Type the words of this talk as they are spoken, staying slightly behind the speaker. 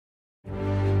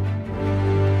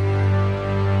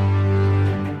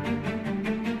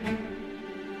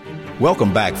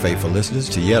Welcome back, faithful listeners,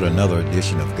 to yet another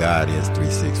edition of God is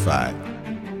 365.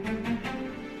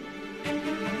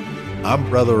 I'm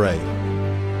Brother Ray.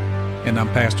 And I'm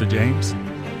Pastor James.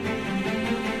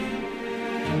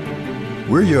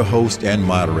 We're your hosts and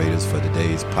moderators for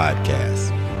today's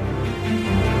podcast.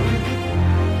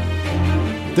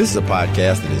 This is a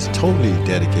podcast that is totally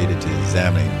dedicated to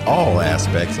examining all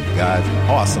aspects of God's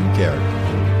awesome character.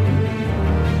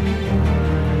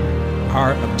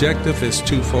 Our objective is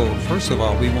twofold. First of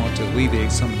all, we want to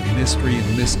alleviate some of the mystery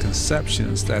and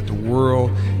misconceptions that the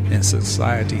world and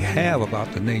society have about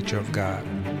the nature of God.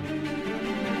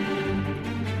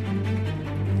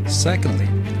 Secondly,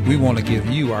 we want to give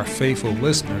you, our faithful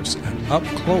listeners, an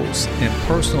up-close and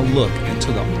personal look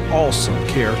into the awesome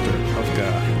character of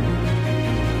God.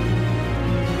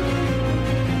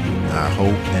 Our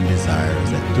hope and desire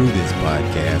is that through this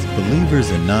podcast, believers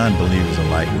and non-believers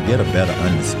alike will get a better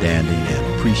understanding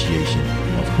and appreciation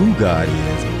of who God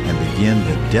is and begin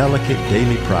the delicate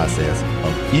daily process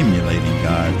of emulating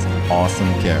God's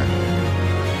awesome character.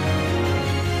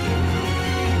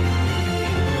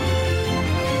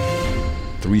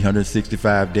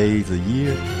 "365 days a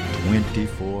year,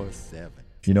 24/7.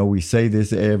 You know, we say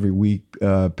this every week,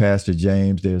 Pastor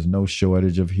James, there's no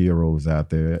shortage of heroes out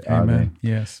there. Amen.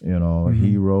 Yes. You know,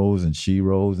 heroes and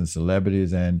sheroes and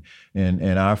celebrities and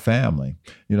our family.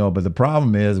 You know, but the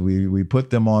problem is we put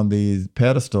them on these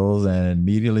pedestals and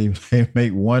immediately they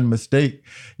make one mistake.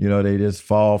 You know, they just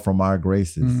fall from our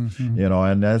graces. You know,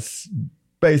 and that's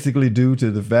basically due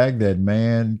to the fact that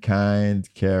mankind's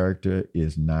character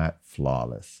is not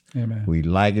flawless. Amen. We'd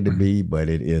like it to be, but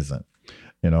it isn't.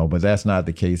 You know, but that's not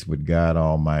the case with God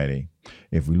Almighty.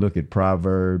 If we look at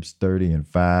Proverbs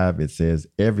 30:5, it says,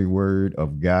 every word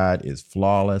of God is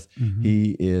flawless.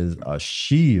 He is a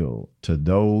shield to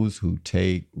those who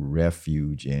take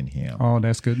refuge in him. Oh,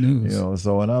 that's good news. You know,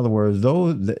 so in other words,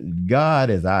 God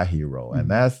is our hero, and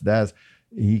that's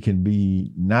he can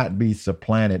not be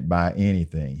supplanted by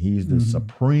anything. He's the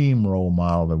supreme role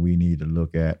model that we need to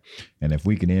look at. And if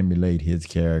we can emulate his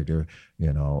character,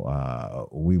 you know,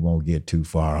 we won't get too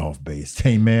far off base.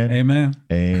 Amen. Amen.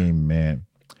 Amen.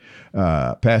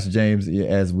 Pastor James,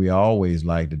 as we always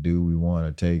like to do, we want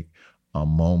to take a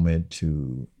moment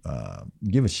to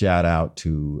give a shout out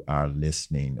to our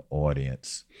listening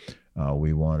audience.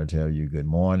 We want to tell you good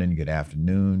morning, good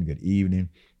afternoon, good evening,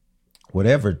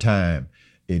 whatever time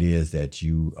it is that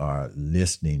you are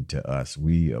listening to us.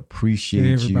 We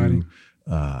appreciate you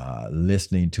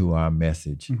listening to our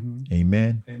message.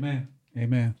 Amen. Amen.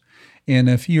 Amen. And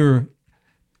if you've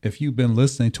been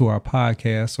listening to our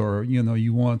podcast, or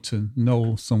you want to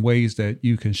know some ways that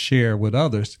you can share with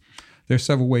others, there's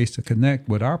several ways to connect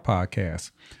with our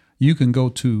podcast. You can go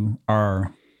to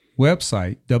our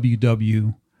website,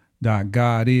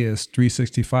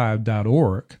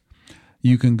 www.godis365.org.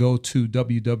 You can go to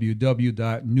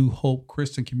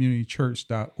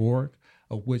www.newhopechristiancommunitychurch.org,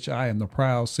 of which I am the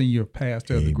proud senior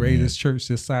pastor of the greatest church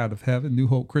this side of heaven, New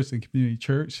Hope Christian Community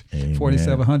Church,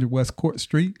 4700 West Court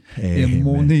Street in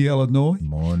Moni, Illinois.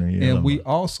 And we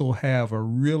also have a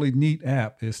really neat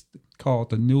app. It's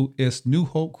called New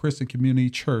Hope Christian Community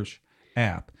Church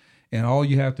app. And all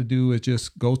you have to do is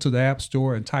just go to the App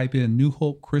Store and type in New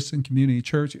Hope Christian Community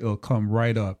Church. It'll come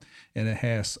right up. And it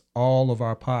has all of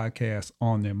our podcasts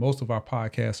on there. Most of our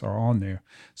podcasts are on there.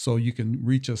 So you can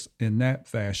reach us in that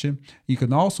fashion. You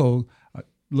can also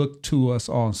look to us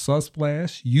on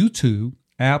Subsplash, YouTube,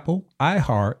 Apple,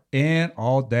 iHeart, and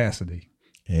Audacity.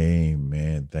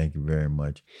 Amen. Thank you very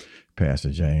much,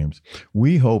 Pastor James.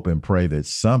 We hope and pray that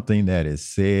something that is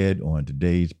said on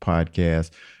today's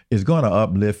podcast is going to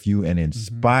uplift you and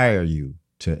inspire you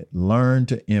to learn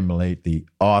to emulate the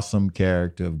awesome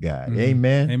character of God.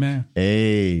 Amen. Amen.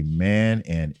 Amen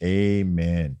and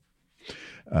amen.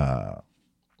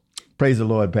 Praise the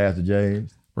Lord, Pastor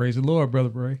James. Praise the Lord, Brother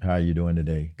Bray. How are you doing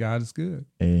today? God is good.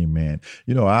 Amen.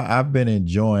 You know, I've been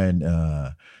enjoying,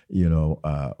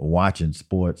 watching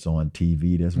sports on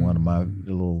TV. That's one of my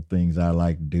little things I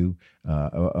like to do.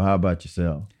 How about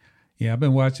yourself? Yeah, I've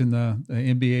been watching the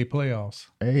NBA playoffs.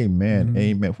 Amen.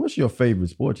 Amen. What's your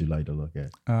favorite sport you like to look at?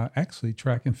 Actually,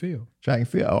 track and field. Track and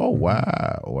field. Oh,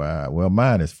 wow. Well,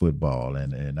 mine is football,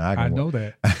 and I know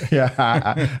that. Yeah,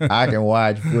 I can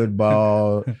watch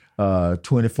football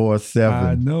 24/7.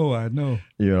 I know.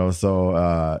 You know,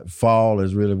 so fall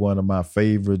is really one of my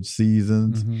favorite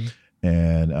seasons.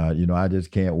 And I just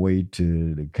can't wait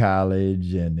to the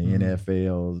college and the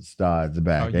NFL starts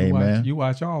back. Amen. You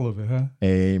watch all of it, huh?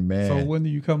 Amen. So when do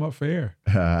you come up for air?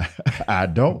 I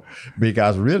don't,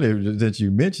 because really, since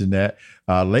you mentioned that,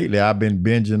 lately I've been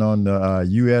binging on the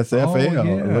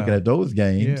USFL, looking at those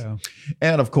games. Yeah.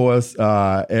 And of course,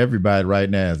 everybody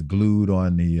right now is glued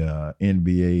on the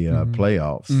NBA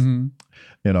playoffs. Mm-hmm.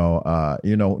 Now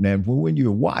when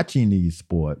you're watching these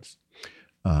sports,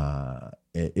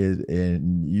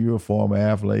 and you're a former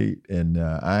athlete, and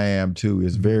I am too.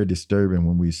 It's very disturbing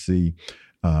when we see,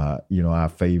 our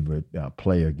favorite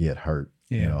player get hurt.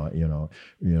 Yeah.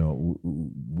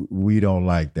 We don't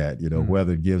like that.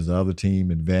 Whether it gives the other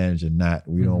team advantage or not,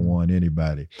 we don't want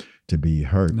anybody to be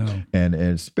hurt. No. And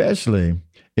especially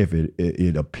if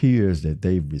it appears that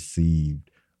they've received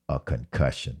a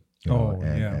concussion.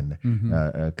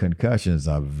 Concussions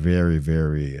are very,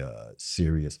 very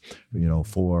serious.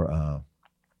 For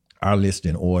our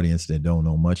listening audience that don't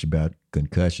know much about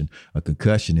concussion, a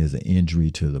concussion is an injury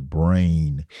to the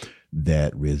brain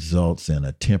that results in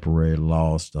a temporary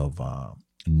loss of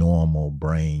normal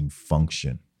brain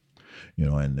function.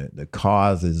 And the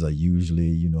causes are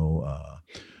usually,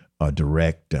 a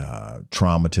direct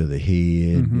trauma to the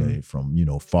head from,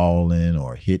 falling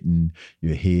or hitting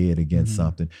your head against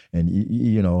something. And,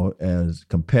 as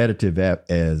competitive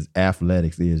as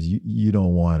athletics is, you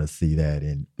don't want to see that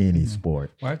in any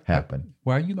sport happen.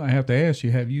 Well, I have to ask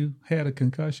you, have you had a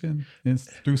concussion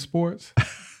through sports?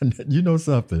 You know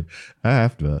something? I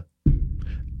have to...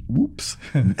 Whoops!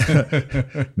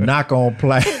 Knock on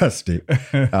plastic.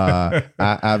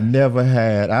 I've never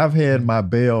had. I've had my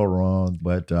bell rung,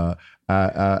 but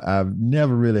I've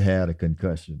never really had a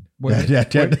concussion.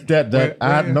 That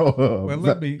I know of. Well,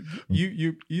 let me.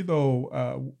 We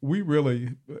really,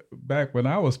 back when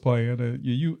I was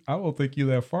playing, I don't think you're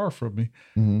that far from me.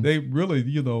 Mm-hmm. They really,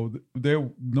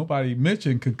 nobody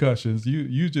mentioned concussions.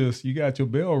 You got your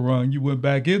bell rung. You went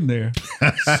back in there,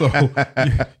 so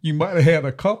you might have had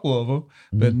a couple of them,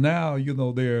 but now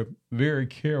they're very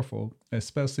careful,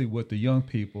 especially with the young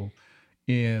people,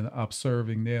 in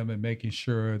observing them and making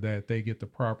sure that they get the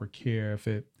proper care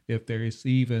if there is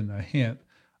even a hint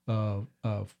of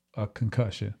a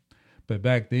concussion. But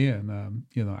back then,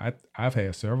 I've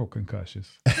had several concussions.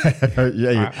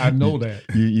 I know that.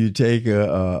 You take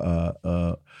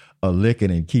a licking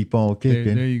and keep on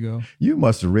kicking. There you go. You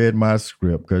must have read my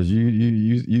script, because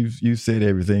you said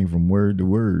everything from word to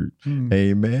word.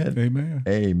 Amen. Amen.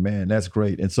 Amen. That's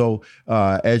great. And so,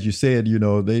 as you said,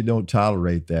 they don't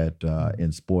tolerate that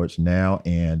in sports now,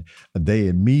 and they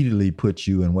immediately put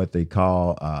you in what they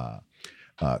call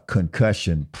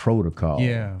concussion protocol.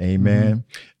 Yeah. Amen.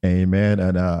 Mm-hmm. Amen.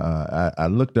 And I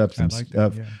looked up some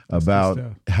stuff about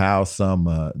how some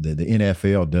the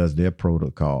NFL does their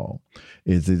protocol.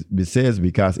 It says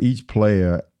because each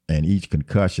player and each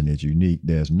concussion is unique,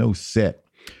 there's no set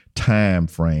time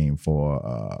frame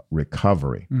for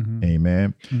recovery. Mm-hmm.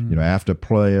 Amen. Mm-hmm. After a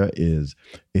player is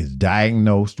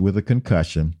diagnosed with a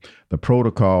concussion, the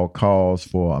protocol calls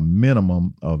for a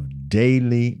minimum of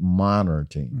daily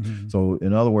monitoring. Mm-hmm. So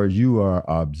in other words, you are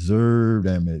observed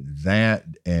and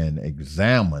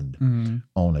examined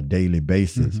on a daily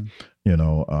basis.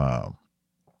 Mm-hmm.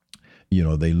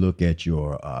 They look at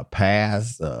your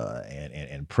past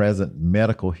and present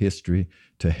medical history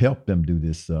to help them do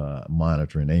this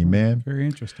monitoring. Amen. Very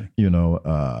interesting.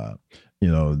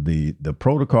 The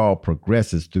protocol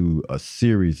progresses through a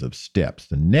series of steps.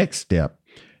 The next step,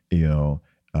 the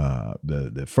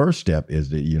first step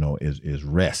is is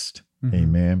rest. Mm-hmm.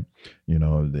 Amen.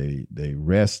 They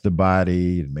rest the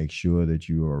body to make sure that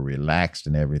you are relaxed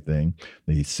and everything.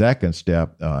 The second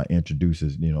step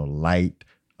introduces light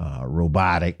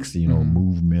robotics,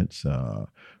 movements,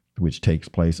 which takes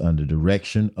place under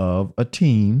direction of a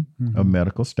team of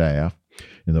medical staff.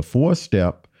 And the fourth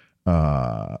step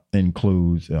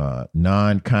includes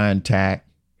non-contact.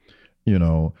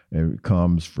 It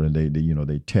comes from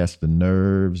they test the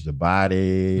nerves, the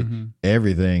body,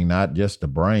 everything, not just the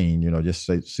brain. Just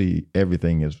see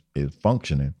everything is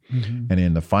functioning. Mm-hmm. And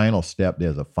in the final step,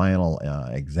 there's a final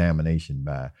examination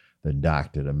by the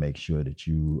doctor to make sure that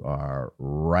you are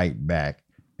right back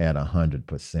at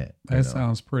 100%. That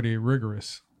sounds pretty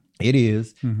rigorous. It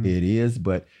is. Mm-hmm. It is,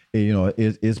 but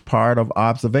it's part of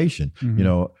observation.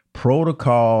 Mm-hmm.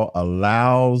 Protocol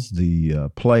allows the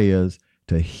players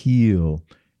to heal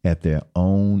at their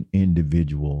own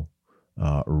individual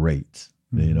rates.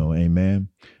 Mm-hmm. Amen.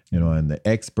 And the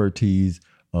expertise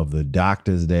of the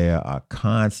doctors there are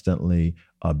constantly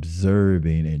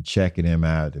observing and checking them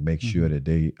out to make sure that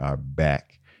they are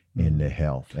back in their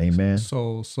health. Amen.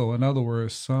 So in other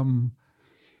words, some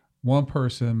one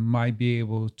person might be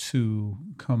able to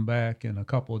come back in a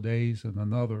couple of days, and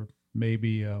another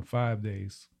maybe 5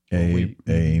 days.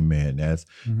 Amen. That's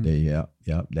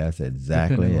that's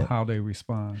exactly depending on it. how they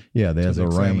respond. Yeah, there's to the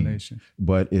a range,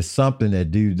 but it's something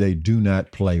that they do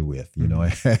not play with. You know,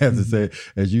 as I said,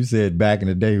 as you said back in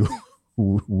the day,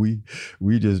 we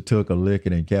just took a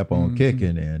licking and kept on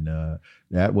kicking, and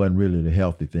that wasn't really the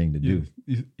healthy thing to do.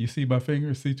 You see my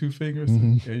fingers? See 2 fingers?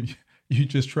 And you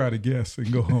just try to guess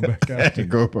and go on back out there.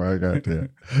 Go back out there.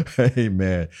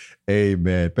 Amen.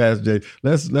 Amen. Pastor Jay,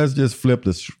 let's just flip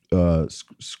the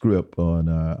script on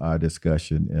our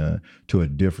discussion to a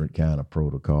different kind of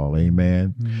protocol.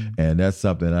 Amen. And that's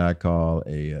something I call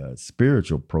a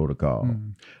spiritual protocol.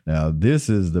 Now, this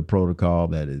is the protocol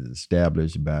that is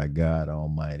established by God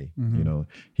Almighty. You know,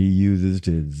 He uses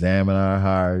to examine our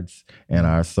hearts and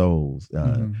our souls.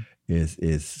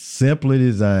 Is simply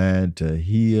designed to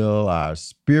heal our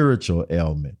spiritual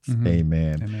ailments,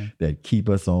 amen, that keep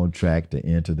us on track to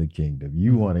enter the kingdom.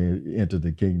 You want to enter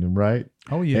the kingdom, right?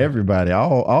 Oh, yeah. Everybody,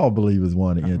 all believers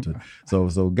want to enter.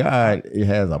 So God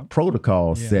has a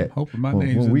protocol set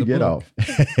when we get off.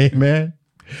 Amen.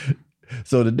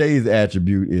 So today's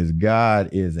attribute is God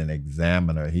is an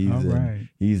examiner.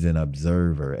 He's an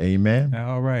observer. Amen.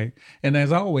 All right. And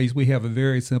as always, we have a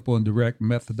very simple and direct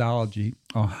methodology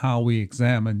on how we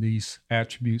examine these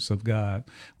attributes of God.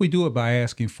 We do it by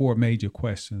asking 4 major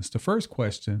questions. The first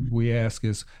question we ask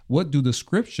is, what do the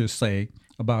scriptures say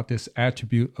about this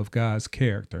attribute of God's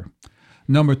character?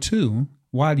 Number 2,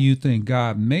 why do you think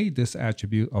God made this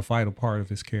attribute a vital part of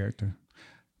his character?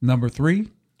 Number 3,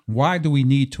 why do we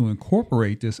need to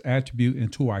incorporate this attribute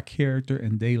into our character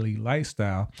and daily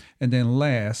lifestyle? And then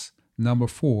last, number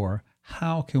 4,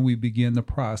 how can we begin the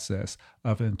process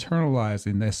of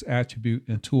internalizing this attribute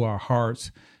into our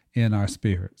hearts and our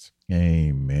spirits?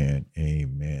 Amen.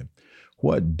 Amen.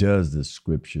 What does the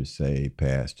scripture say,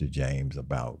 Pastor James,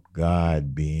 about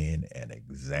God being an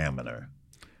examiner?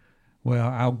 Well,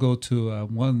 I'll go to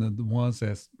one of the ones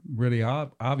that's really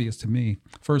obvious to me.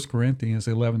 1 Corinthians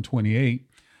 11:28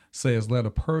 says, let a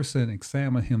person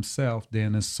examine himself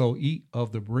then, and so eat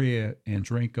of the bread and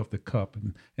drink of the cup.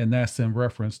 And that's in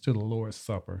reference to the Lord's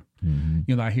Supper.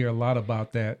 You know, I hear a lot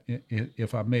about that.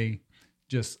 If I may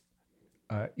just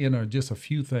enter just a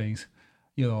few things,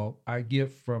 you know, I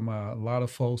get from a lot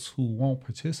of folks who won't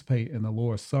participate in the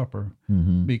Lord's Supper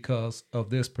because of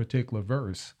this particular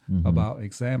verse about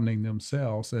examining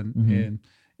themselves.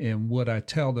 And what I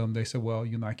tell them, they say, well,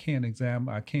 you know, I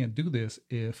can't do this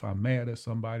if I'm mad at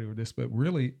somebody or this. But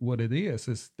really what it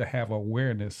is to have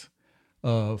awareness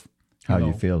of how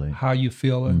you feeling,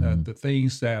 the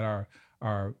things that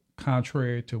are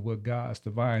contrary to what God's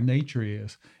divine nature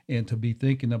is, and to be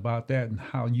thinking about that and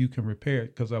how you can repair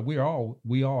it. Because we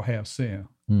all have sin.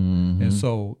 And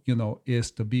so, you know,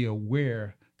 it's to be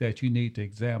aware that you need to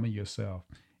examine yourself,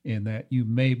 and that you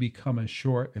may be coming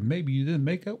short, and maybe you didn't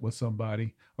make up with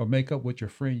somebody or make up with your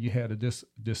friend. You had a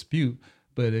dispute,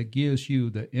 but it gives you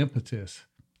the impetus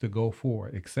to go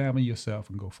forward. Examine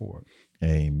yourself and go forward.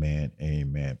 Amen.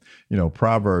 Amen. You know,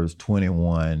 Proverbs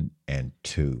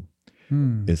 21:2.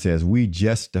 It says, we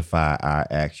justify our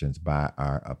actions by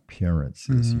our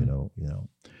appearances, you know,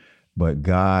 but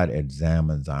God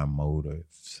examines our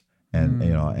motives. And, you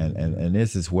know, and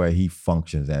this is where he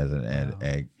functions as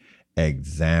an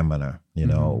examiner. You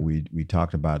know, we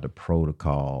talked about the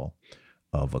protocol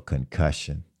of a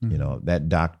concussion. You know, that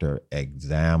doctor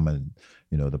examined,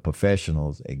 you know, the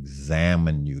professionals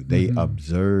examine you. They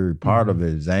observe. Part of the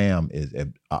exam is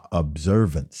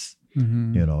observance,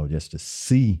 you know, just to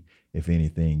see if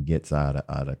anything gets out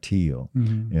of teal.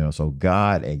 You know, so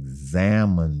God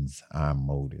examines our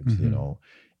motives. You know,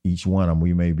 each one of them,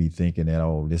 we may be thinking that,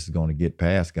 oh, this is going to get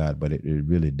past God, but it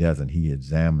really doesn't. He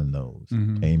examined those.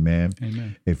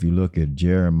 Amen. If you look at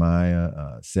Jeremiah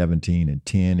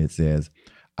 17:10, it says,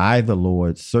 I, the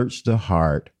Lord, search the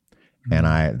heart and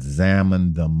I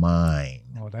examine the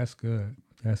mind. Oh, that's good.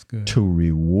 That's good. To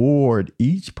reward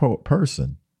each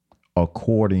person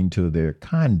according to their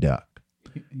conduct.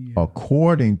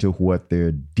 According to what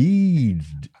their deeds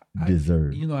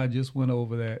deserve. I just went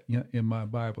over that in my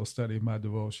Bible study, my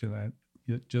devotion,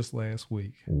 just last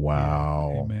week.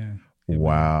 Wow. Yeah. Amen.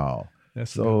 Wow.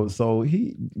 That's so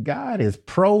God is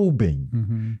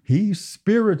probing. He's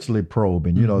spiritually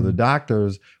probing. You know, the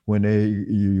doctors, when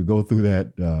you go through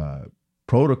that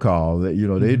protocol, that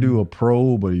they do a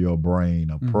probe of your brain,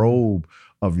 a probe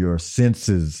of your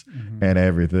senses and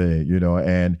everything,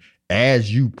 and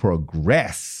as you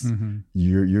progress,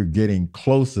 you're getting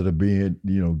closer to being,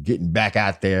 getting back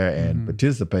out there and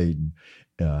participating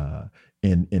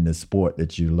in the sport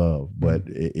that you love. But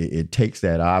it takes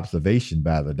that observation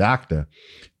by the doctor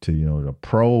to, to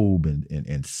probe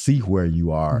and see where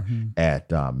you are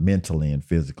at mentally and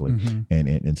physically.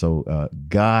 And so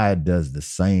God does the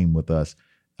same with us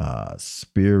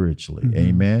spiritually.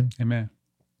 Amen. Amen.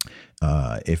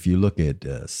 If you look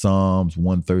at Psalms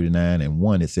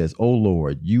 139:1, it says, "O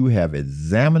Lord, you have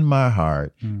examined my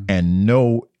heart and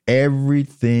know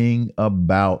everything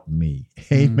about me."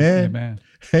 Amen. Amen.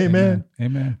 Amen.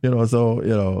 Amen.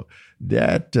 So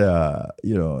that the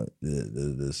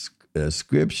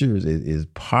scriptures is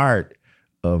part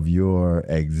of your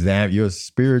your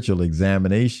spiritual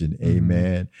examination.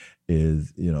 Amen.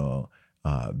 Is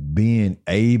being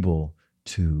able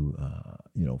to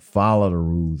follow the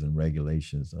rules and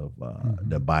regulations of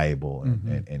the Bible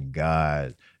and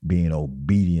God, being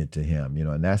obedient to Him,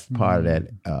 and that's part of that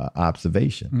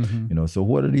observation. So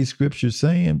what are these scriptures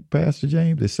saying, Pastor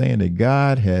James? They're saying that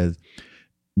God has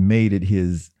made it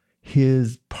his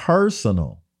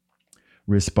personal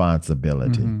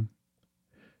responsibility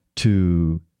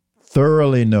to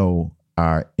thoroughly know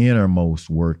our innermost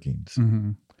workings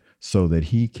so that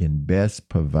He can best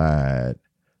provide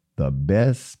the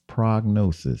best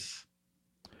prognosis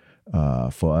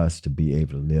for us to be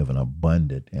able to live an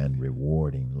abundant and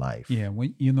rewarding life. Yeah,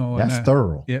 that's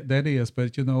thorough. Yeah, that is.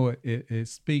 But it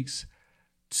speaks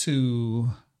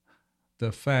to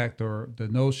the fact or the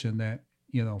notion that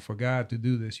for God to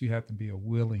do this, you have to be a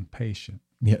willing patient.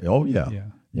 Yeah. Oh yeah.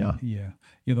 Yeah.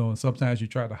 And sometimes you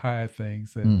try to hide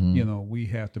things, and we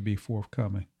have to be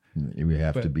forthcoming. We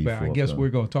have to be. But I guess we're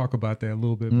going to talk about that a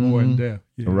little bit more in depth.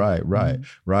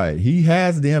 Right. He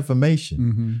has the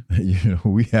information.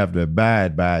 We have to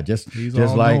abide by it. Just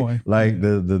like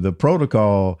the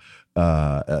protocol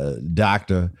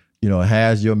doctor,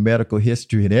 has your medical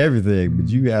history and everything, but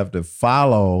you have to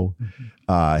follow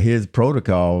his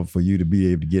protocol for you to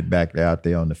be able to get back out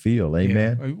there on the field.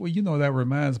 Amen. Yeah. Well, that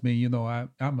reminds me.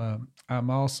 I'm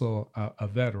also a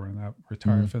veteran. I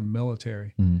retired from the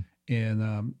military.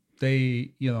 And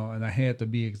they, and I had to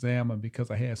be examined because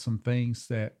I had some things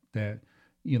that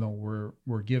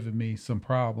were giving me some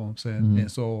problems,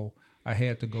 and so I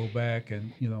had to go back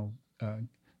and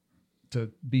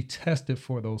to be tested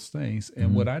for those things.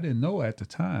 And what I didn't know at the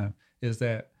time is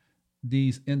that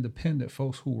these independent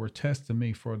folks who were testing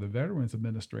me for the Veterans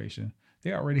Administration,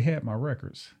 they already had my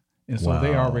records, and so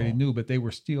they already knew, but they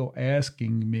were still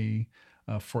asking me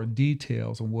for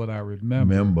details on what I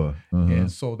remember.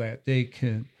 And so that they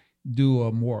can do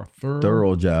a more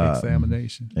thorough job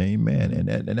examination. Amen.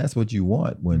 And that's what you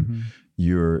want when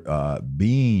you're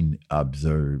being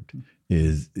observed,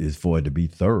 is for it to be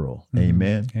thorough.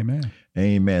 Amen.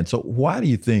 Amen. So why do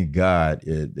you think God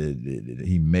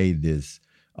He made this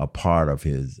a part of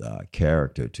His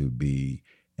character, to be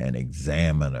an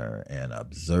examiner and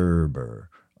observer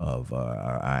of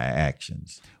our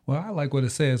actions? Well, I like what it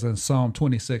says in Psalm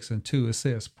 26:2. It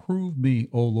says, "Prove me,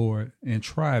 O Lord, and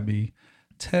try me.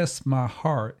 Test my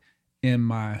heart and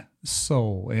my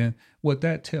soul." And what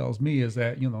that tells me is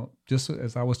that, just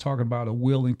as I was talking about a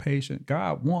willing patient,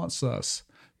 God wants us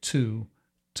to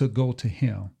go to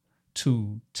Him,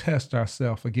 to test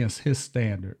ourselves against His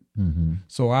standard.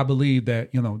 So I believe that,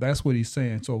 that's what He's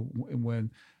saying. So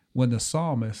when the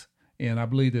psalmist, and I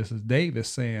believe this is David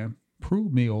saying,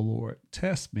 "Prove me, O Lord,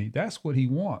 test me," that's what He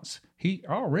wants. He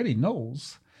already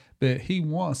knows, but He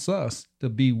wants us to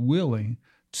be willing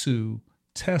to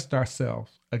test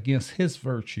ourselves against His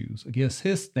virtues, against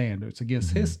His standards,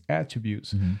 against His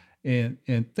attributes, and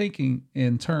thinking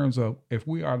in terms of, if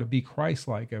we are to be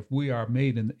Christ-like, if we are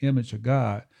made in the image of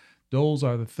God, those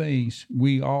are the things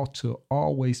we ought to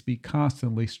always be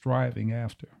constantly striving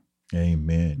after.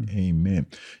 Amen. Amen.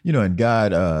 And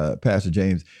God, Pastor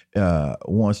James,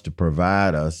 wants to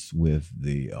provide us with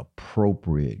the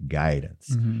appropriate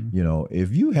guidance.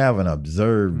 If you haven't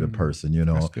observed a person,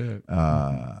 That's good.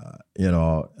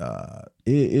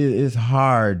 It's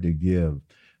hard to give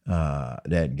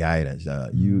that guidance.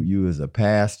 You as a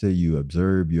pastor, you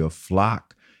observe your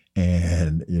flock.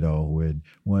 And, when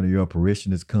one of your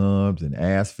parishioners comes and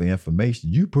asks for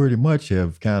information, you pretty much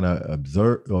have kind of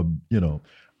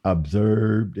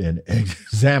observed and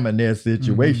examined their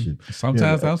situation.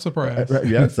 Sometimes I'm surprised.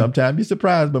 Yeah, sometimes you're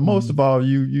surprised, but most of all,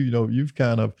 you've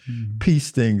kind of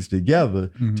pieced things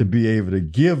together to be able to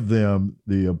give them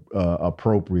the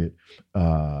appropriate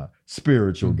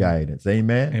spiritual guidance.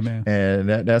 Amen. Amen.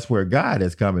 And that's where God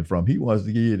is coming from. He wants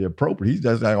to give you the appropriate. He's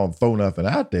just not going to throw nothing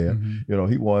out there.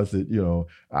 He wants it.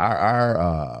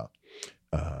 Our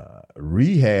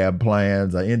rehab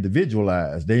plans are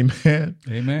individualized. Amen.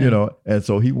 Amen. You know, and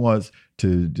so he wants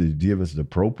to give us the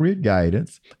appropriate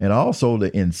guidance and also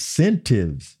the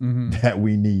incentives that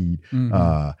we need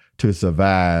to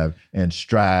survive and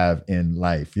strive in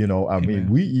life. You know, I mean,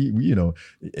 we you know,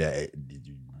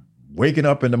 waking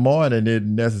up in the morning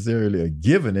isn't necessarily a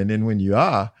given, and then when you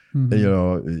are, you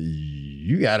know,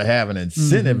 you got to have an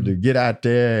incentive to get out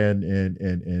there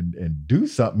and do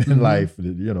something in life,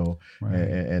 you know,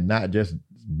 and not just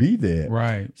be there.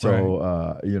 Right.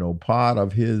 So, you know, part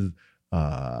of his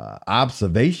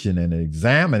observation and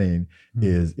examining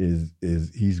is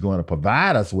he's going to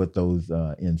provide us with those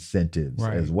incentives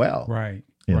as well. Right.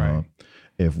 You know,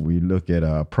 if we look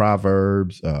at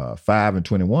Proverbs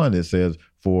 5:21, it says,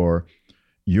 "For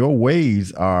your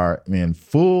ways are in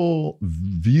full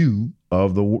view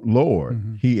of the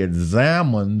Lord. He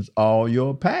examines all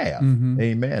your paths."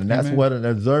 Amen. And that's what an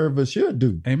observer should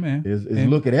do. Amen. Is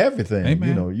look at everything. Amen.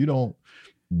 You know,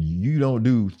 you don't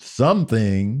do some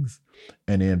things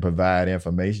and then provide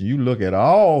information. You look at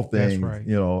all things,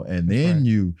 you know, and then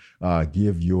you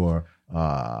give your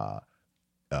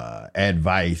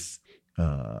advice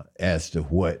as to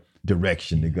what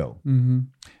direction to go.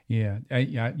 Yeah,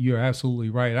 you're absolutely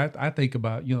right. I think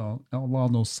about, you know,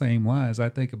 along those same lines, I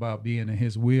think about being in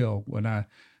his will. When I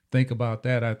think about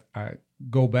that, I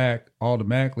go back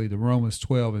automatically to Romans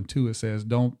 12:2. It says,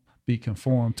 "Don't be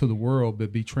conformed to the world,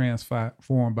 but be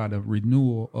transformed by the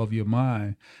renewal of your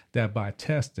mind, that by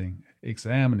testing,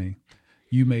 examining,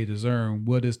 you may discern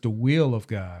what is the will of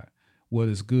God, what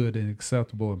is good and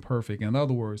acceptable and perfect." In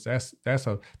other words,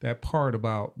 that part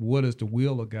about what is the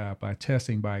will of God, by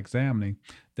testing, by examining,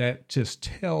 that just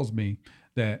tells me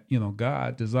that, you know,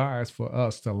 God desires for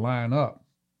us to line up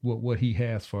with what he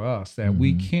has for us, that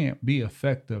we can't be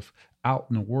effective out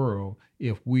in the world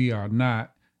if we are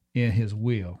not in his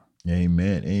will.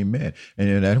 Amen. Amen. And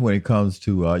then that's when it comes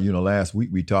to, you know, last week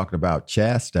we talked about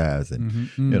chastising.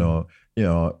 You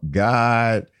know,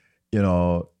 God, you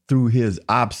know, through his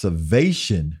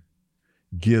observation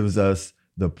gives us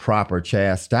the proper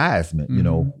chastisement. You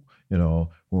know,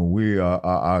 when we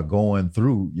are going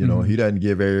through, you know, he doesn't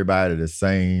give everybody the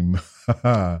same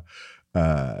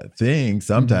thing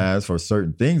sometimes for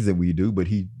certain things that we do, but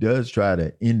he does try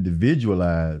to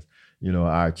individualize, you know,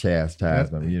 our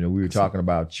chastisement. You know, we were talking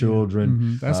about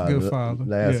children. That's good, Father.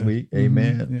 Last week.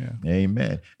 Amen.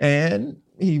 Amen. And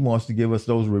he wants to give us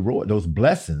those rewards, those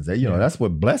blessings. You know, that's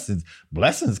what blessings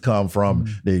come from,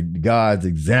 God's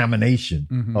examination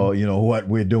of, you know, what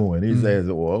we're doing. He says,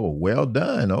 "Oh, well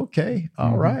done. Okay.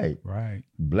 All right. Right.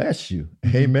 Bless you."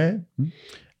 Amen.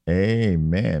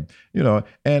 Amen. You know,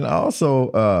 and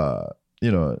also,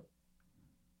 you know,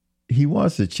 he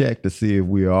wants to check to see if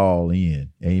we're all in.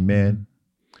 Amen.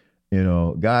 You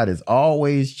know, God is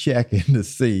always checking to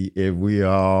see if we are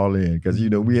all in, because, you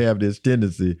know, we have this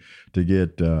tendency to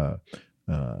get, you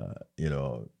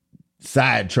know,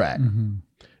 sidetracked,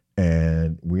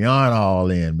 and we aren't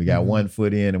all in. We got one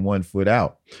foot in and one foot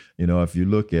out. You know, if you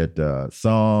look at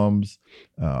Psalms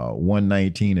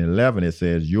 119:11, it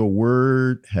says, "Your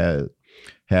word have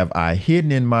I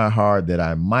hidden in my heart that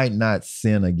I might not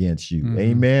sin against you."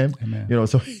 Amen. You know,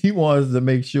 so he wants to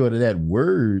make sure that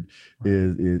word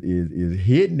is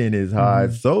hidden in his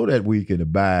heart so that we can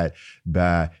abide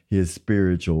by his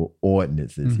spiritual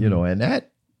ordinances, you know, and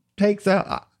that takes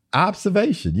out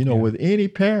observation, you know, with any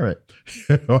parent.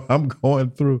 You know, I'm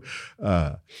going through,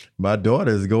 my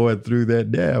daughter is going through that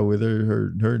now with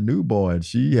her newborn.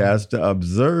 She has to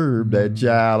observe that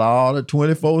child all the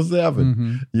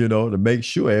 24/7, you know, to make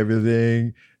sure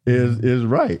everything is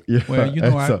right. Well, you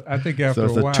know, I think after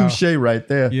a while, it's a touche right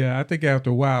there. Yeah, I think after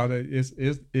a while, that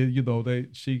you know,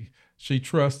 she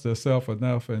trusts herself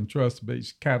enough and trusts, but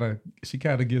she kind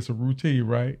of gets a routine,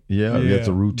 right? Yeah, gets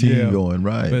a routine going,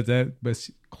 right? But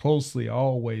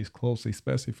always closely,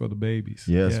 especially for the babies.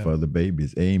 Yes, for the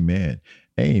babies. Amen.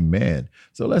 Amen.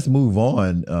 So let's move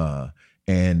on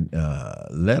and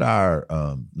let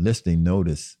our listening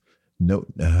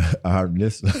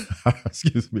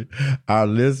our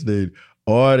listening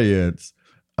audience,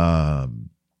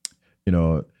 you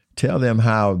know, tell them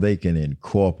how they can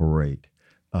incorporate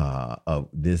of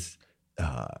this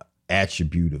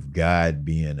attribute of God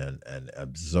being an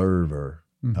observer,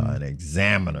 an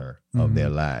examiner of their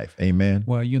life. Amen.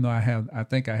 Well, you know, I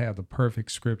think I have the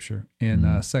perfect scripture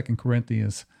in 2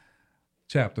 Corinthians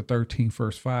chapter 13,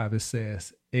 verse 5. It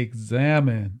says,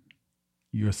 "Examine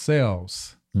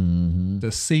yourselves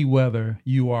to see whether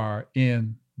you are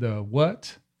in the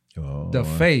what? The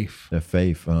faith. The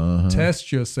faith.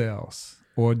 Test yourselves.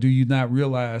 Or do you not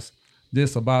realize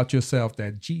this about yourself,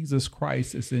 that Jesus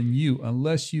Christ is in you,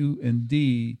 unless you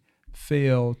indeed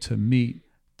fail to meet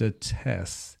the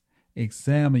test.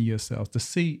 Examine yourselves to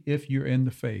see if you're in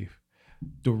the faith.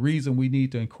 The reason we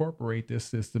need to incorporate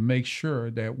this is to make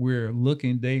sure that we're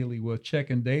looking daily, we're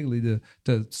checking daily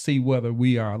to see whether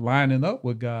we are lining up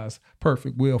with God's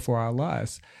perfect will for our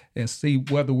lives and see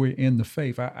whether we're in the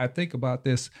faith. I think about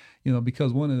this,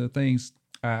 because one of the things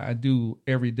I do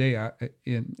every day,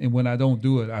 and when I don't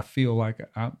do it, I feel like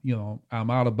I'm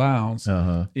out of bounds.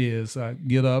 Is I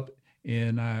get up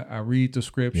and I read the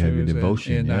scriptures,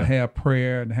 and I have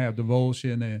prayer and have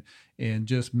devotion and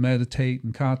just meditate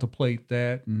and contemplate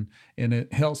that, and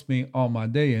it helps me on my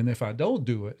day. And if I don't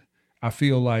do it, I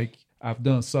feel like I've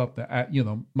done something.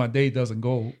 My day doesn't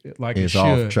go like it should.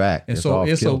 It's off track. And so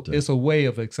it's a way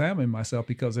of examining myself,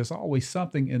 because there's always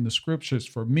something in the scriptures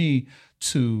for me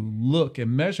to look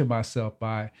and measure myself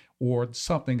by, or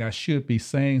something I should be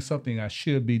saying, something I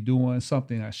should be doing,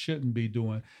 something I shouldn't be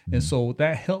doing. Mm-hmm. And so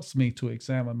that helps me to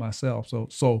examine myself.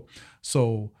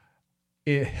 So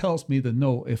it helps me to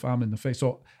know if I'm in the faith.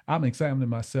 So I'm examining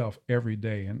myself every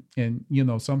day. And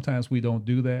sometimes we don't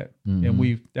do that. Mm-hmm.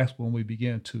 And that's when we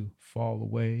begin to fall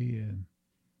away and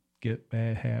get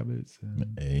bad habits.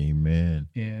 Amen.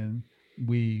 And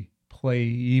we play,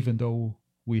 even though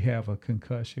we have a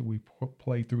concussion, we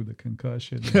play through the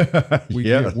concussion. We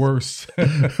get worse. We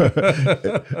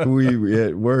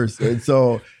get worse. And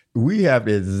so we have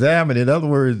to examine. In other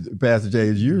words, Pastor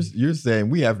James, you're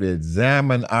saying we have to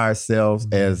examine ourselves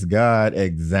as God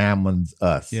examines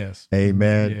us. Yes.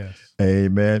 Amen. Yes.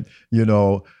 Amen.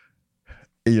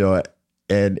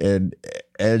 And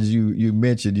as you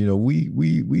mentioned,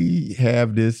 we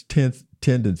have this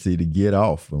tendency to get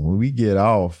off, and when we get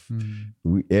off,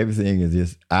 everything is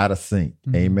just out of sync.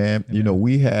 Mm-hmm. Amen.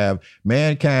 Amen.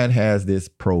 Mankind has this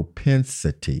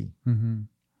propensity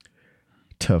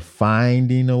to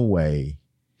finding a way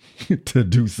to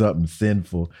do something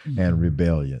sinful and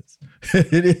rebellious.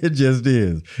 It just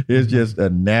is. It's just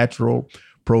a natural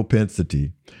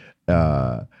propensity.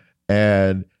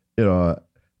 And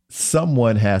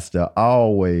someone has to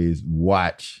always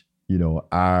watch,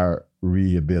 our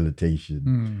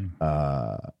rehabilitation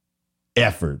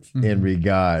efforts in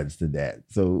regards to that.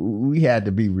 So we had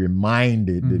to be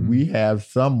reminded that we have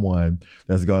someone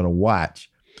that's going to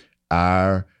watch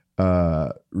our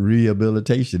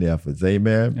rehabilitation efforts.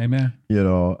 Amen. Amen.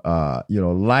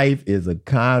 Life is a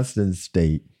constant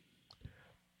state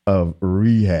of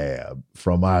rehab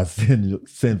from our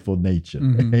sinful nature.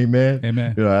 Mm-hmm. Amen.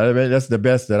 Amen. That's the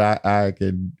best that I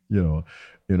can,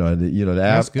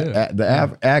 That's good.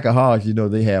 The alcoholics,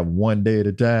 they have one day at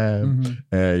a time.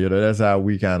 And, that's how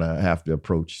we kind of have to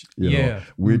approach,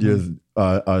 we're just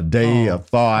a day, a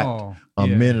thought, a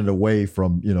minute away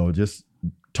from, just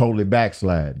totally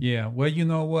backsliding. Yeah. Well, you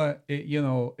know what?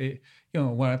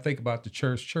 When I think about the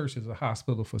church is a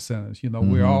hospital for sinners.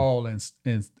 We're all in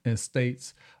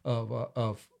states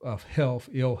of health,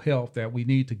 ill health, that we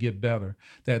need to get better.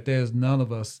 That there's none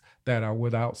of us that are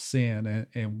without sin,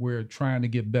 and we're trying to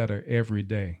get better every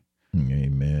day.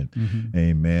 Amen. Mm-hmm.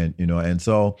 Amen. And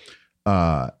so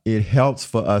it helps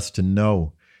for us to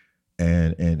know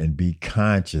and be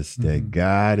conscious that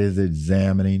God is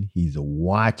examining, He's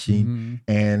watching,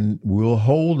 and will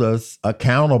hold us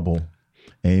accountable.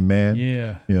 Amen.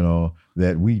 Yeah.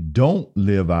 That we don't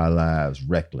live our lives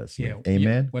recklessly. Yeah.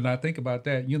 Amen. When I think about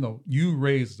that, you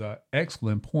raised an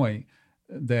excellent point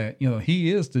that,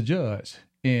 He is the judge.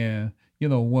 And,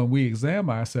 when we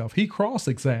examine ourselves, He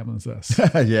cross-examines us.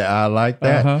 Yeah, I like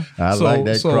that. I like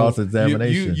that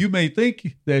cross-examination. You may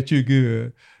think that you're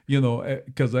good,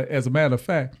 because as a matter of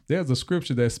fact, there's a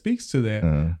scripture that speaks to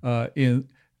that in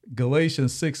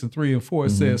Galatians 6:3-4. It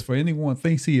says, "For anyone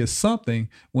thinks he is something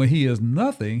when he is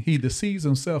nothing, he deceives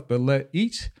himself, but let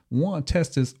each one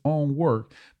test his own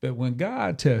work." But when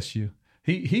God tests you,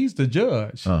 He's the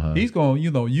judge. He's going,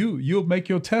 you'll make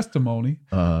your testimony,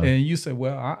 and you say,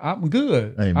 "Well, I'm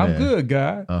good. Amen. I'm good,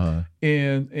 God."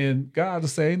 And God will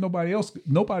say,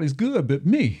 nobody's good but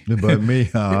me. But me.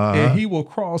 And He will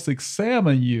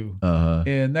cross-examine you.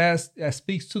 And that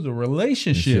speaks to the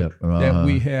relationship that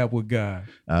we have with God.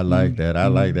 I like that. I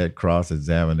like that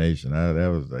cross-examination. That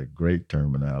was a great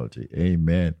terminology.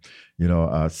 Amen.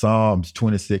 Psalms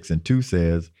 26:2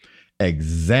 says,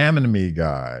 "Examine me,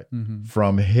 God,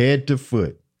 from head to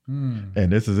foot."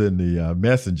 And this is in the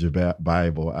Messenger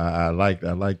Bible. I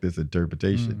like this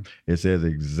interpretation. It says,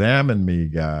 "Examine me,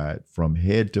 God, from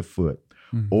head to foot.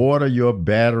 Order your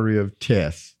battery of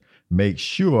tests make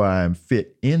sure I'm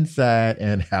fit inside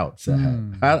and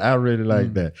outside. I really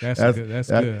like that. That's good. That's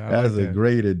good. That's a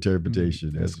great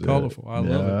interpretation. That's colorful. I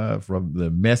love it. From the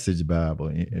Message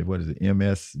Bible. What is it?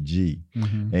 MSG.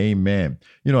 Amen.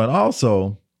 And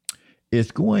also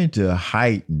it's going to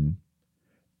heighten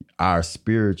our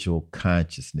spiritual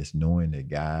consciousness, knowing that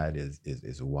God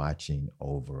is watching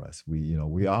over us.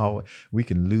 We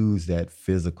can lose that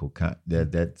physical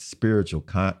that spiritual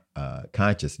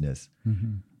consciousness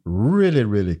really,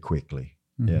 really quickly.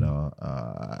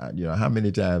 How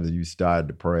many times have you started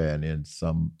to pray and then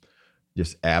some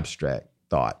just abstract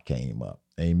thought came up?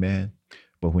 Amen.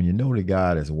 But when you know that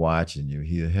God is watching you,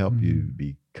 He'll help you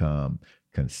become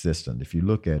consistent. If you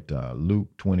look at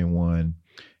Luke 21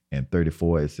 and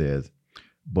 34, it says,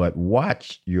 "But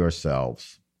watch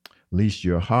yourselves, lest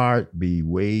your heart be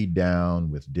weighed down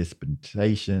with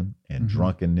dissipation and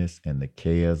drunkenness and the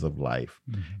cares of life,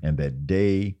 and that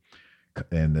day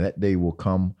will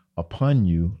come upon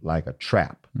you like a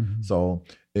trap." So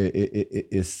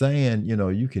it's saying,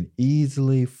 you can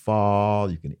easily fall,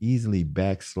 you can easily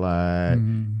backslide,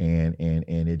 and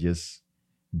it just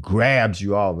grabs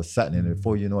you all of a sudden, and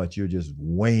before you know it, you're just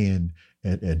weighing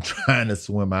and trying to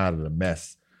swim out of the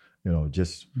mess,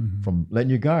 just from letting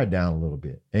your guard down a little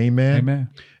bit. Amen. Amen.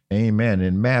 Amen.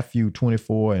 And Matthew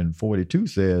 24 and 42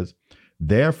 says,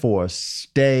 "Therefore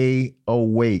stay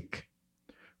awake,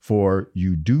 for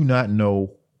you do not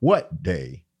know what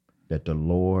day that the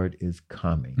Lord is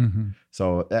coming."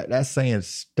 So that's saying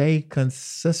stay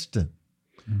consistent.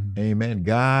 Amen.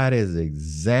 God is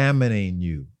examining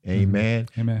you. Amen.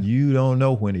 Amen. You don't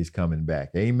know when He's coming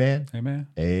back. Amen. Amen.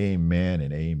 Amen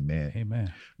and amen.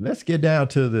 Amen. Let's get down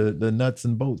to the nuts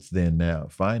and bolts then now.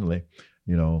 Finally,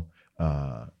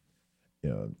 how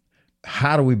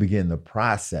do we begin the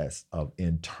process of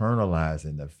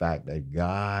internalizing the fact that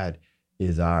God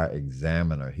is our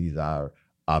examiner? He's our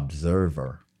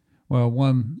observer. Well,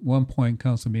 one point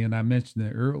comes to me, and I mentioned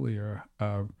it earlier,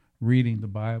 reading the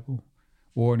Bible,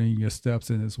 ordering your steps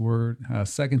in His Word.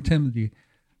 2 Timothy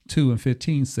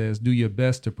 2:15 says, "Do your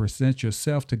best to present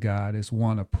yourself to God as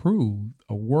one approved,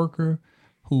 a worker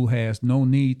who has no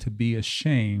need to be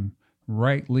ashamed,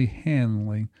 rightly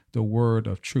handling the word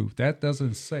of truth." That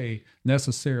doesn't say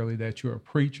necessarily that you're a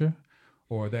preacher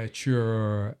or that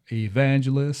you're an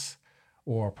evangelist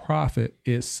or a prophet.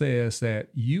 It says that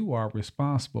you are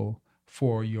responsible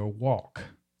for your walk.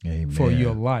 Amen. For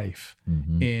your life.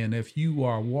 And if you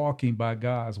are walking by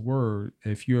God's word,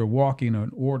 if you're walking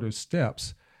on ordered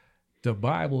steps, the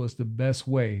Bible is the best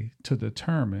way to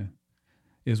determine,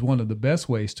 is one of the best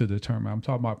ways to determine. I'm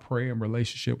talking about prayer and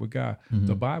relationship with God.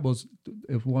 The Bible is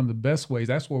one of the best ways.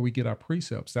 That's where we get our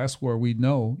precepts. That's where we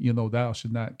know, thou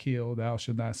should not kill, thou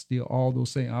should not steal, all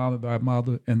those things, honor thy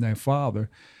mother and thy father.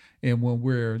 And when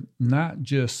we're not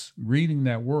just reading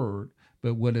that word,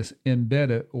 but when it's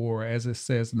embedded, or as it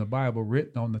says in the Bible,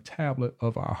 written on the tablet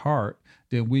of our heart,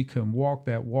 then we can walk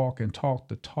that walk and talk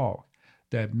the talk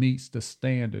that meets the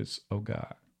standards of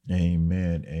God.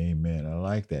 Amen. Amen. I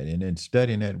like that. And then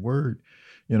studying that word,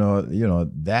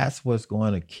 that's what's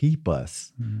going to keep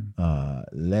us,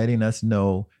 letting us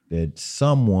know that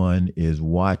someone is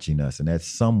watching us, and that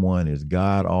someone is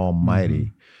God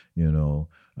Almighty.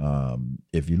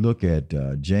 If you look at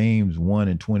James 1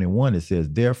 and 21, it says,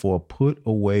 "Therefore put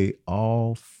away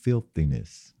all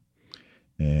filthiness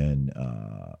and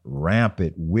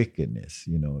rampant wickedness."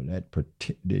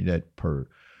 That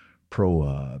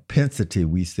propensity,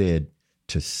 we said,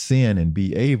 to sin and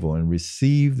be able, and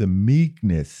receive the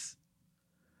meekness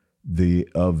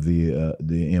of the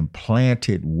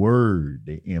implanted word,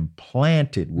 and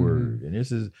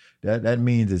this is that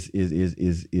means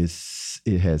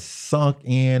it has sunk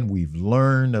in. We've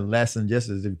learned a lesson, just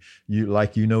as if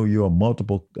you're a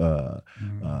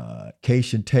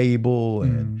multiplication table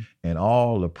and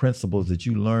all the principles that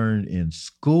you learned in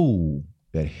school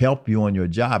that help you on your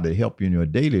job, that help you in your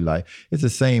daily life. It's the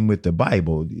same with the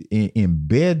Bible.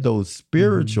 Embed those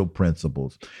spiritual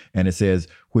principles. And it says,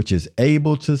 which is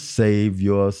able to save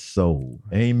your soul.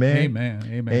 Amen. Amen.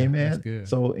 Amen. Amen. That's good.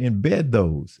 So embed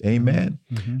those. Amen.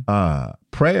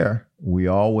 Prayer, we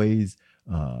always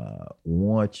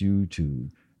want you to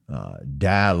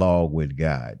dialogue with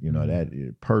God.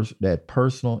 That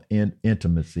personal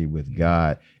intimacy with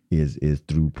God is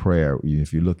through prayer.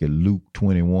 If you look at Luke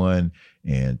 21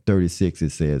 and 36,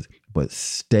 it says, "But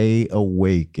stay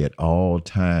awake at all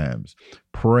times,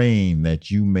 praying that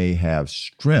you may have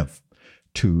strength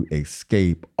to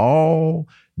escape all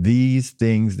these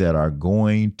things that are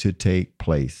going to take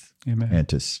place." Amen. And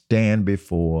to stand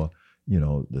before,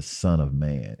 the Son of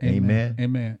Man. Amen.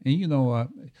 Amen. And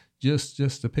just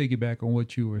to piggyback on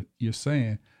what you're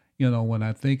saying, when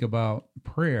I think about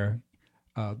prayer,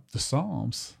 the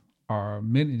Psalms are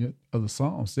many of the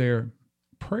Psalms, they're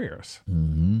prayers.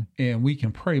 And we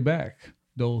can pray back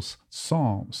those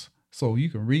Psalms. So you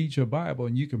can read your Bible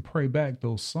and you can pray back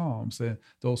those Psalms, and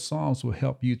those Psalms will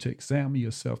help you to examine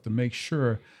yourself, to make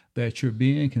sure that you're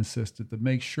being consistent, to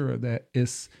make sure that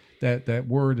it's that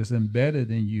word is embedded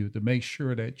in you, to make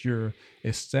sure that you're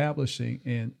establishing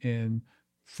and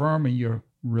firming your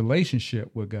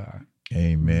relationship with God.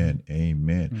 Amen.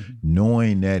 Amen.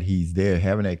 Knowing that he's there,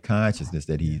 having that consciousness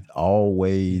that he's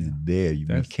always there.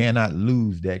 We cannot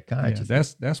lose that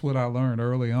consciousness. That's what I learned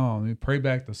early on. Pray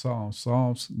back the Psalms.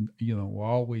 Psalms, will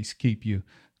always keep you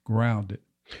grounded.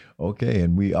 Okay.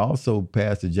 And we also,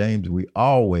 Pastor James, we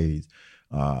always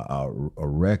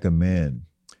recommend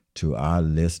to our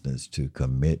listeners to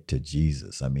commit to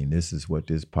Jesus. I mean, this is what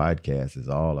this podcast is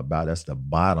all about. That's the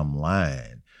bottom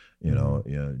line.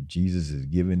 Jesus is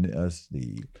giving us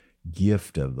the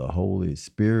gift of the Holy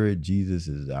Spirit. Jesus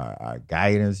is our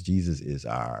guidance. Jesus is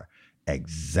our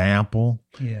example.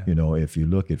 Yeah. If you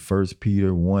look at 1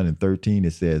 Peter 1:13,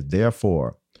 it says,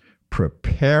 therefore,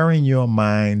 preparing your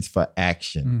minds for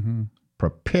action,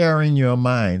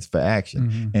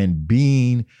 and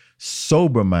being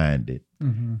sober-minded,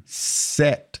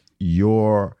 set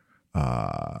your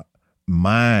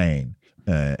mind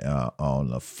on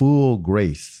the full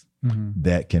grace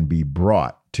that can be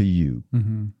brought to you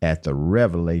at the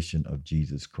revelation of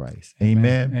Jesus Christ.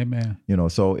 Amen. Amen.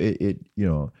 So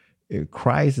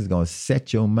Christ is going to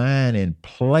set your mind in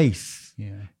place.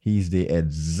 Yeah. He's the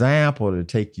example to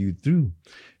take you through,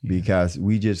 because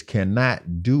we just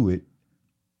cannot do it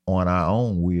on our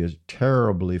own. We are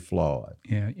terribly flawed.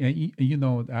 Yeah. And,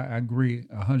 I agree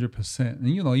 100%. And,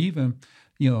 even,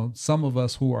 some of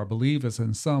us who are believers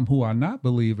and some who are not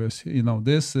believers,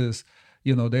 this is,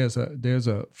 there's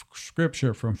a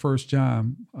scripture from 1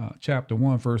 John chapter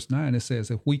 1, verse 9. It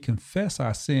says, if we confess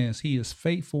our sins, he is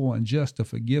faithful and just to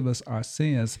forgive us our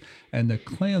sins and to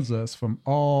cleanse us from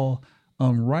all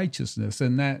unrighteousness.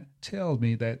 And that tells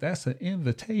me that that's an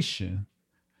invitation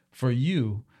for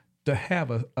you to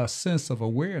have a sense of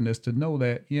awareness, to know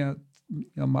that,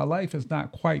 my life is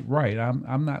not quite right.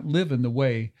 I'm not living the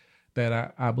way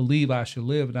that I believe I should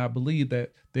live. And I believe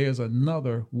that there's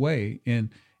another way.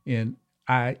 And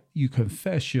you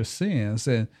confess your sins,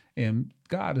 and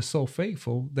God is so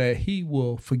faithful that he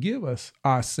will forgive us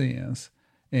our sins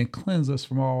and cleanse us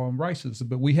from all unrighteousness.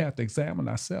 But we have to examine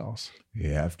ourselves. We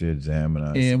have to examine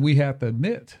ourselves. And we have to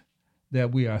admit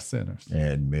that we are sinners.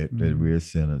 Admit that we're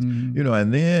sinners.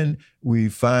 And then we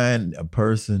find a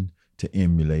person to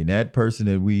emulate. And that person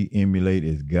that we emulate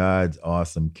is God's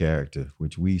awesome character,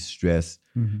 which we stress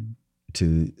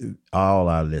to all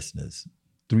our listeners.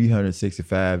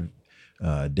 365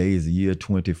 days a year,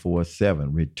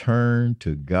 24/7. Return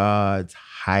to God's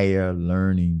higher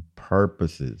learning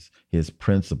purposes, his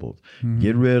principles.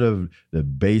 Get rid of the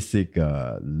basic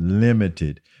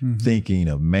limited thinking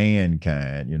of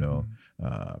mankind,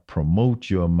 promote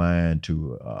your mind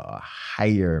to a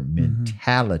higher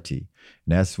mentality.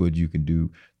 And that's what you can do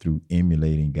through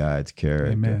emulating God's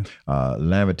character. Amen.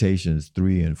 Lamentations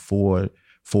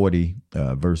 3:40,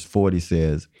 verse 40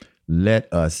 says,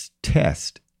 let us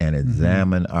test and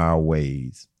examine our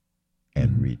ways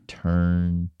and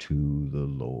return to the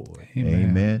Lord.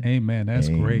 Amen. Amen. That's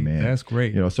great. That's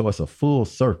great. So it's a full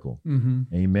circle.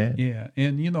 Amen. Yeah.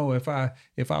 And if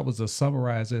I was to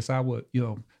summarize this, I would,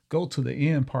 go to the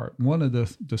end part. One of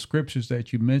the scriptures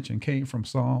that you mentioned came from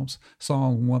Psalm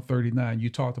 139. You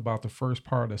talked about the first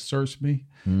part of search me.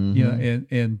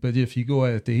 But if you go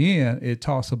at the end, it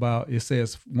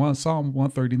says Psalm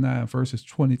 139 verses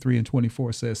 23 and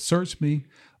 24 says, search me,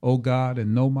 O God,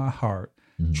 and know my heart.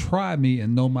 Try me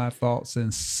and know my thoughts,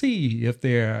 and see if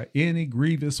there are any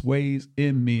grievous ways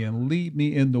in me, and lead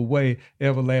me in the way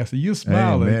everlasting. You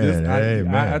smiling.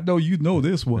 I know you know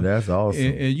this one. That's awesome.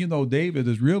 And David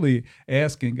is really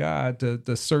asking God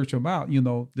to search him out,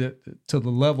 to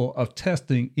the level of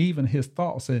testing even his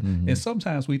thoughts. And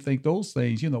sometimes we think those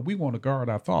things, we want to guard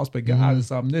our thoughts, but God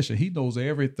is omniscient. He knows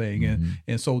everything.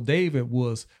 And so David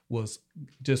was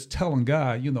just telling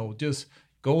God, just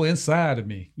go inside of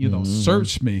me,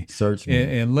 search me,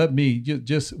 and let me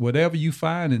just whatever you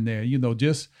find in there,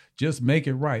 just make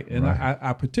it right. And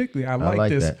I particularly like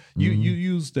this. That. You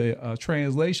used the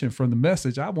translation from the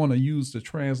Message. I want to use the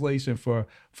translation for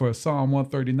Psalm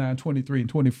 139, 23 and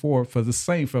 24 for the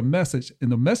same for Message. In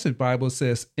the Message Bible, it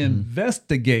says,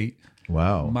 investigate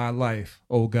Wow. my life,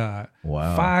 oh God.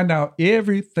 Wow. Find out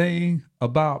everything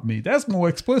about me. That's more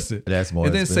explicit. That's more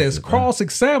And then it says, explicit.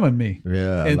 cross-examine me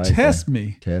Yeah, I and like test that.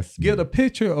 me. Test me. Get a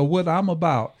picture of what I'm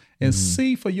about and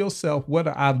see for yourself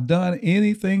whether I've done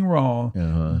anything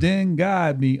wrong. Then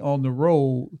guide me on the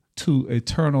road to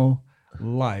eternal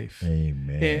life.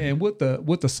 Amen. And what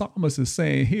the psalmist is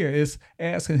saying here is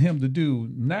asking him to do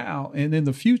now and in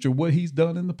the future what he's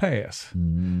done in the past.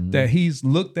 That he's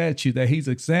looked at you, that he's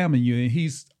examined you, and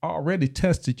he's already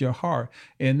tested your heart.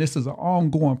 And this is an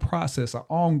ongoing process, an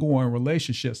ongoing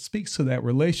relationship. Speaks to that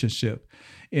relationship.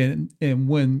 And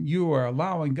when you are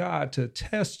allowing God to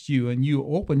test you and you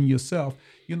open yourself,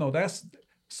 that's.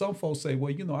 Some folks say,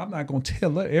 well, I'm not going to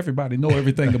let everybody know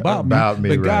everything about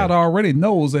me, but God already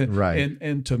knows.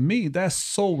 And to me, that's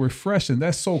so refreshing.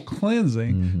 That's so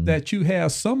cleansing that you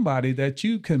have somebody that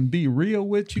you can be real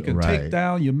with. You can take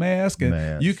down your mask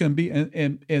and you can be,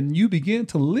 and you begin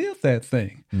to live that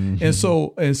thing. And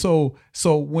so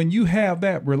when you have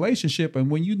that relationship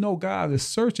and when you know God is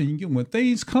searching, when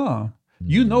things come,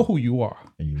 you know who you are.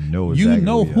 And you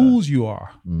know whose you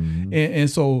are. And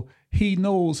so he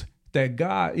knows that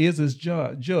God is his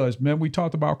judge. Remember, we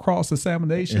talked about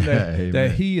cross-examination,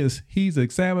 that he's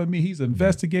examined me, he's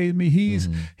investigated me, he's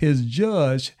his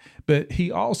judge, but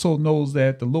he also knows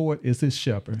that the Lord is his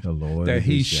shepherd, that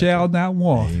he shall not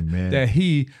want, that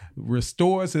he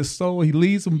restores his soul, he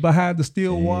leads him behind the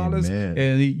still waters,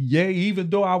 and even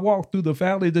though I walk through the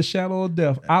valley of the shadow of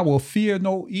death, I will fear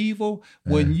no evil.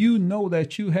 When you know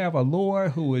that you have a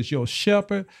Lord who is your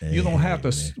shepherd, you don't have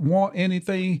to want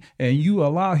anything, and you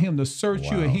allow him to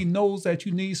search you, and he knows that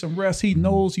you need some rest, he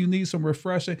knows you need some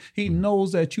refreshing, he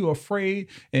knows that you're afraid,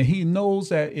 and he knows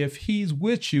that if he's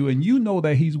with you, and you know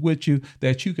that he's with you,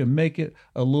 that you can make it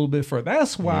a little bit further.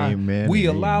 That's why we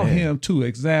allow him to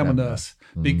examine us,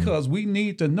 because we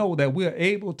need to know that we're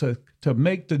able to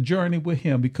make the journey with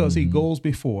him, because he goes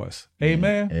before us.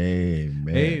 Amen.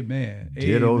 Amen. Amen.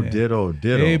 Ditto, Amen. Ditto.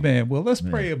 Amen. Well, let's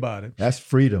pray about it. That's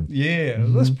freedom. Yeah,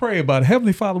 let's pray about it.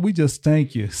 Heavenly Father, we just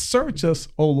thank you. Search us,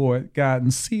 oh Lord God,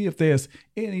 and see if there's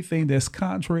anything that's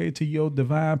contrary to your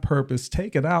divine purpose.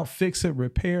 Take it out, fix it,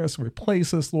 repair us,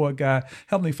 replace us, Lord God.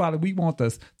 Heavenly Father, we want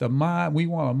the mind, we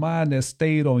want a mind that's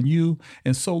stayed on you.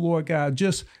 And so, Lord God,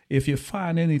 just if you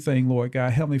find anything, Lord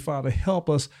God, Heavenly Father, help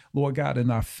us, Lord God,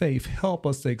 in our faith. Help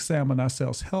us to examine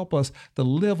ourselves. Help us to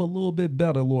live a little bit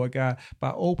better, Lord God,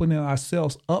 by opening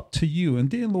ourselves up to you. And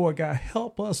then, Lord God,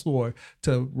 help us, Lord,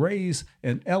 to raise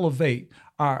and elevate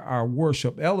our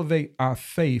worship, elevate our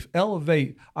faith,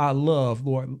 elevate our love,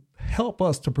 Lord. Help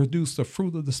us to produce the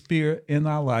fruit of the Spirit in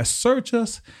our lives. Search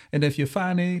us, and if you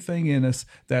find anything in us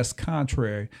that's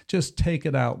contrary, just take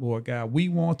it out, Lord God. We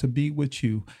want to be with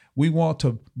you. We want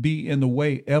to be in the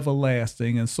way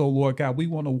everlasting. And so, Lord God, we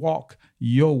want to walk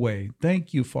your way.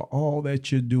 Thank you for all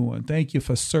that you're doing. Thank you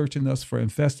for searching us, for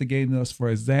investigating us, for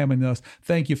examining us.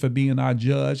 Thank you for being our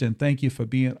judge, and thank you for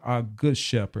being our good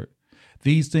shepherd.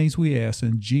 These things we ask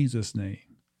in Jesus' name.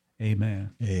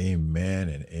 Amen. Amen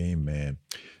and amen.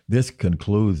 This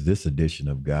concludes this edition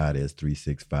of God is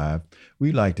 365.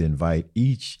 We'd like to invite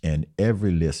each and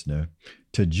every listener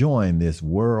to join this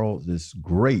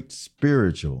great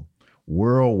spiritual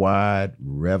worldwide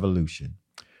revolution.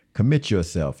 Commit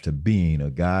yourself to being a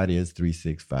God is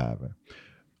 365er.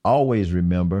 Always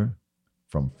remember,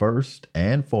 from first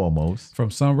and foremost,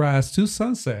 from sunrise to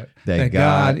sunset, that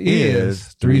God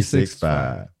is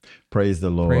 365. Praise the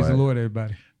Lord. Praise the Lord,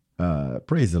 everybody.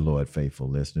 Praise the Lord, faithful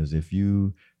listeners. If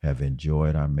you have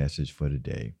enjoyed our message for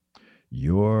today,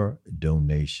 your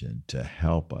donation to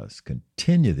help us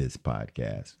continue this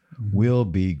podcast will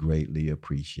be greatly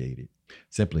appreciated.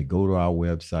 Simply go to our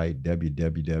website,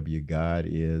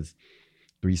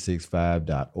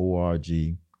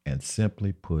 www.godis365.org, and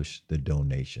simply push the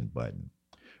donation button.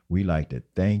 We like to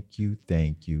thank you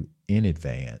in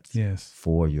advance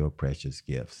for your precious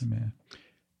gifts. Amen.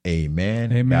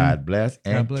 Amen. Amen. God bless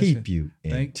and God bless keep you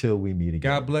until we meet again.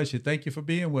 God bless you. Thank you for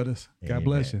being with us. God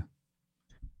bless you.